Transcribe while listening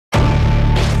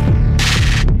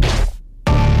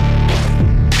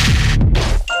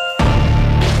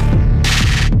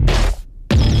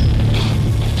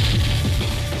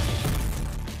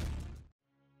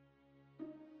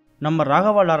நம்ம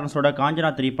ராகவா லாரன்ஸோட காஞ்சனா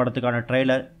 3 படத்துக்கான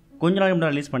ட்ரெய்லர் கொஞ்ச நாள்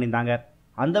முன்னாடி ரிலீஸ் பண்ணியிருந்தாங்க.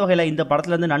 அந்த வகையில் இந்த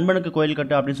படத்துலேருந்து நண்பனுக்கு கோயில்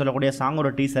கட்டு அப்படின்னு சொல்லக்கூடிய சாங்கோட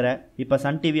டீசரை இப்போ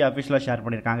சன் டிவி அஃபிஷியலாக ஷேர்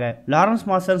பண்ணியிருக்காங்க. லாரன்ஸ்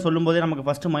மாஸ்டர்னு சொல்லும்போதே நமக்கு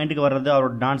ஃபஸ்ட்டு மைண்டுக்கு வர்றது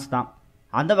அவரோட டான்ஸ் தான்.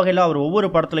 அந்த வகையில் அவர் ஒவ்வொரு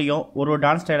படத்துலையும் ஒரு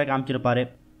டான்ஸ் ஸ்டைலை காமிச்சிருப்பாரு.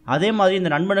 அதே மாதிரி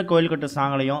இந்த நண்பனுக்கு கோயில் கட்டு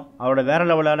சாங்லையும் அவரோட வேற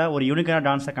லெவலான ஒரு யூனிக்கான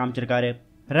டான்ஸை காமிச்சிருக்காரு.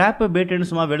 ரேப்பு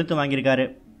பீட்டுன்னு சும்மா வெளுத்து வாங்கியிருக்காரு.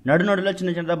 நடுநடுவில்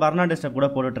சின்ன சின்னதாக பர்னாண்டே ஸ்டெப் கூட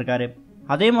போட்டுட்ருக்காரு.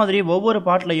 அதே மாதிரி ஒவ்வொரு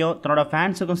பாட்டிலையும் தன்னோட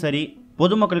ஃபேன்ஸுக்கும் சரி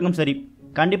பொதுமக்களுக்கும் சரி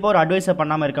கண்டிப்பாக ஒரு அட்வைஸை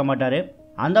பண்ணாமல் இருக்க மாட்டார்.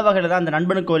 அந்த வகையில் தான் அந்த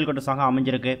நண்பனுக்கு கோயில் கட்டு சாங்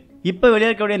அமைஞ்சிருக்கு. இப்போ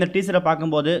வெளியிருக்கக்கூடிய இந்த டீசரை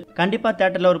பார்க்கும்போது கண்டிப்பாக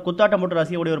தேட்டரில் ஒரு குத்தாட்டம் போட்டு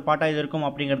ரசிக்கக்கூடிய ஒரு பாட்டாக இது இருக்கும்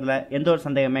அப்படிங்கிறதுல எந்த ஒரு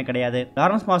சந்தேகமே கிடையாது.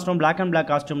 லாரன்ஸ் மாஸ்டரும் பிளாக் அண்ட் பிளாக்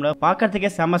காஸ்டியூமில்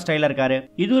பார்க்கறதுக்கே செம்ம ஸ்டைலாக இருக்காரு.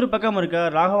 இது ஒரு பக்கம் இருக்க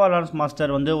ராகவா லாரன்ஸ்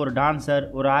மாஸ்டர் ஒரு டான்சர்,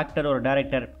 ஒரு ஆக்டர், ஒரு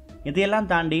டைரக்டர், இதையெல்லாம்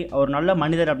தாண்டி அவர் நல்ல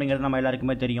மனிதர் அப்படிங்கிறது நம்ம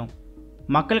எல்லாருக்குமே தெரியும்.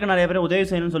 மக்களுக்கு நிறைய பேர் உதவி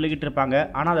செய்யணும்னு சொல்லிக்கிட்டு இருப்பாங்க,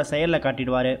 ஆனால் அதை செயலில்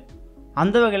காட்டிடுவார்.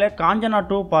 அந்த வகையில் காஞ்சனா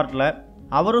 2 பார்ட்டில்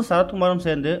அவரும் சரத்குமாரும்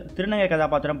சேர்ந்து திருநங்கை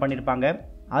கதாபாத்திரம் பண்ணியிருப்பாங்க.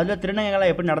 அதில்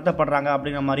திருநங்கைகளாக எப்படி நடத்தப்படுறாங்க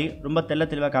அப்படிங்கிற மாதிரி ரொம்ப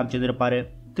தெளிவாக காமிச்சிருப்பார்.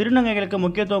 திருநங்கைகளுக்கு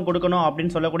முக்கியத்துவம் கொடுக்கணும்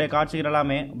அப்படின்னு சொல்லக்கூடிய காட்சிகள்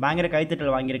எல்லாமே பயங்கர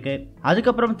கைத்தட்டல் வாங்கியிருக்கு.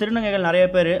 அதுக்கப்புறம் திருநங்கைகள் நிறைய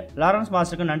பேர் லாரன்ஸ்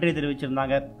மாஸ்டருக்கு நன்றி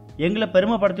தெரிவிச்சிருந்தாங்க. எங்களை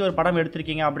பெருமைப்படுத்தி ஒரு படம்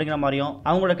எடுத்திருக்கீங்க அப்படிங்கிற மாதிரியும்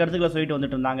அவங்களோட கருத்துக்களை சொல்லிட்டு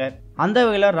வந்துட்டு இருந்தாங்க. அந்த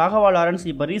வகையில் ராகவா லாரன்ஸ்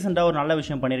இப்போ ரீசெண்டாக ஒரு நல்ல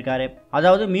விஷயம் பண்ணியிருக்காரு.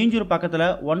 அதாவது மீஞ்சூர் பக்கத்தில்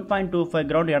 1.25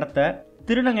 கிரவுண்ட் இடத்த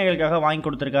திருநங்கைகளுக்காக வாங்கி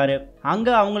கொடுத்துருக்காரு.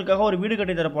 அங்கே அவங்களுக்காக ஒரு வீடு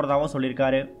கட்டி தர போகிறதாகவும்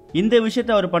சொல்லியிருக்காரு. இந்த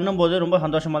விஷயத்தை அவர் பண்ணும்போது ரொம்ப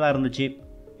சந்தோஷமாக தான் இருந்துச்சு.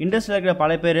 இண்டஸ்ட்ரியில் இருக்கிற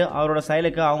பல பேர் அவரோட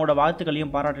செயலுக்கு அவங்களோட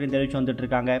வாழ்த்துக்களையும் பாராட்டையும் தெரிவித்து வந்துட்டு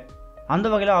இருக்காங்க. அந்த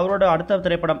வகையில் அவரோட அடுத்த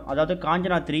திரைப்படம் அதாவது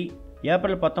காஞ்சனா 3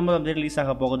 ஏப்ரல் 19 ரிலீஸ்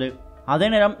ஆக போகுது. அதே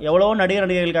நேரம் எவ்வளவோ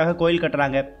நடிகர்களுக்காக கோயில்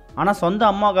கட்டுறாங்க. ஆனால் சொந்த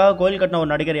அம்மாவுக்காக கோயில் கட்டின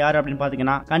ஒரு நடிகர் யார் அப்படின்னு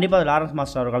பார்த்தீங்கன்னா கண்டிப்பாக லாரன்ஸ்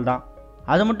மாஸ்டர் அவர்கள் தான்.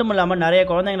 அது மட்டும் இல்லாமல் நிறைய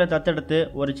குழந்தைங்களை தத்தெடுத்து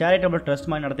ஒரு சேரிட்டபிள்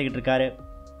ட்ரஸ்ட் மாதிரி நடத்திக்கிட்டு இருக்காரு.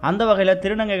 அந்த வகையில்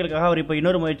திருநங்கைகளுக்காக அவர் இப்போ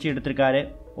இன்னொரு முயற்சி எடுத்திருக்காரு.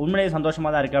 உண்மையிலேயே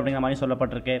சந்தோஷமாக தான் இருக்குது அப்படிங்கிற மாதிரி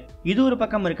சொல்லப்பட்டிருக்கு. இது ஒரு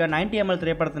பக்கம் இருக்க 90 ml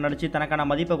திரைப்படத்தை நடித்து தனக்கான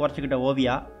மதிப்பை குறைச்சிக்கிட்ட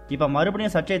ஓவியா இப்போ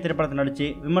மறுபடியும் சர்ச்சை திரைப்படத்தை நடித்து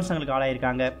விமர்சனங்களுக்கு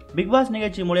ஆளாயிருக்காங்க. பிக் பாஸ்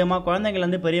நிகழ்ச்சி மூலமா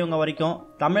குழந்தைங்கள்லேருந்து பெரியவங்க வரைக்கும்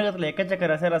தமிழகத்தில்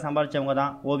எக்கச்சக்க ரசிகரை சம்பாதிச்சவங்க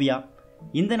தான் ஓவியா.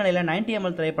 இந்த நிலையில் 90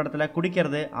 ml திரைப்படத்தில்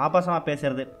குடிக்கிறது, ஆபாசமாக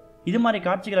பேசுறது, இது மாதிரி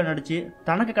காட்சிகளை நடிச்சு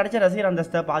தனக்கு கிடைச்ச ரசிகர்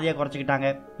அந்தஸ்தை பாதியாக குறைச்சிக்கிட்டாங்க.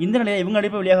 இந்த நிலையில் இவங்க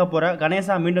நடிப்பு வெளியாக போகிற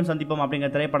கணேசா மீண்டும் சந்திப்போம் அப்படிங்கிற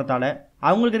திரைப்படத்தால்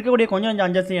அவங்களுக்கு இருக்கக்கூடிய கொஞ்சம்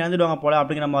அந்தஸ்தை இழந்துடுவாங்க போல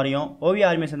அப்படிங்கிற மாதிரியும் ஓவியா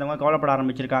ஆர்மியை சேர்ந்தவங்க கவலைப்பட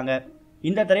ஆரம்பிச்சிருக்காங்க.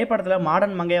 இந்த திரைப்படத்தில்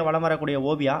மாடர்ன் மங்கையை வளம் வரக்கூடிய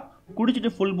ஓவியா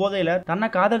குடிச்சிட்டு ஃபுல் போதையில் தன்னை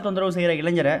காதல் தொந்தரவு செய்கிற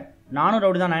இளைஞரை நானும்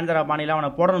ரவுடி தான் நயன்தாரா பாணியில்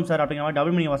அவனை போடணும் சார் அப்படிங்கிற மாதிரி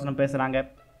டபுள் மீனிங் வசனம் பேசுகிறாங்க.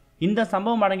 இந்த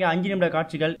சம்பவம் அடங்கிய 5 நிமிட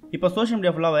காட்சிகள் இப்போ சோஷியல்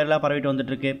மீடியா ஃபுல்லாக வைரலாக பரவிட்டு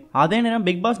வந்துட்டு இருக்கு. அதே நேரம்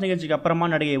பிக் பாஸ் நிகழ்ச்சிக்கு அப்புறமா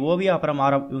நடிகை ஓவியா அப்புறம்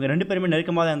ஆரம் இவங்க 2 பேருமே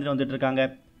நெருக்கமாக தான் இருந்துட்டு வந்துட்டு இருக்காங்க.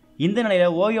 இந்த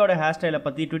நிலையில் ஓவியோட ஹேர் ஸ்டைலை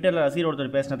பற்றி ட்விட்டரில் ரசிகர்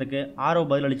ஒருத்தர் பேசினதுக்கு ஆரவ்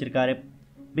பதில் அளிச்சிருக்காரு.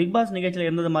 பிக் பாஸ் நிகழ்ச்சியில்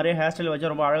இருந்தது மாதிரியே ஹேர் ஸ்டைல்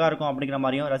வச்சு ரொம்ப அழகாக இருக்கும் அப்படிங்கிற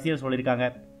மாதிரியும் ரசிகர் சொல்லியிருக்காங்க.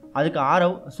 அதுக்கு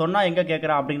ஆரவ் சொன்னால் எங்கே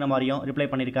கேட்குறா அப்படிங்கிற மாதிரியும் ரிப்ளை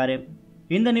பண்ணியிருக்காரு.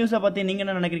 இந்த நியூஸை பற்றி நீங்கள்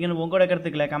என்ன நினைக்கிறீங்கன்னு உங்களோட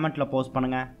கருத்துக்களை கமெண்ட்டில் போஸ்ட்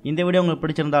பண்ணுங்கள். இந்த வீடியோ உங்களுக்கு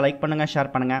பிடிச்சிருந்தா லைக் பண்ணுங்கள்,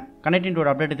 ஷேர் பண்ணுங்கள். கனெக்டிங்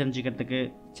அப்டேட் தெரிஞ்சுக்கிறதுக்கு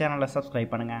சேனலை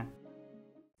சப்ஸ்கிரைப் பண்ணுங்கள்.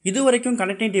 இது வரைக்கும்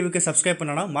கனெக்டிங் டிவிக்கு சப்ஸ்கிரைப்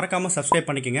பண்ணனா மறக்காமல் சப்ஸ்கிரைப்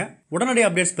பண்ணிக்கங்க. உடனடி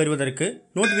அப்டேட்ஸ் பெறுவதற்கு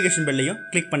நோட்டிஃபிகேஷன் பெல்லையும்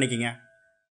கிளிக் பண்ணிக்கங்க.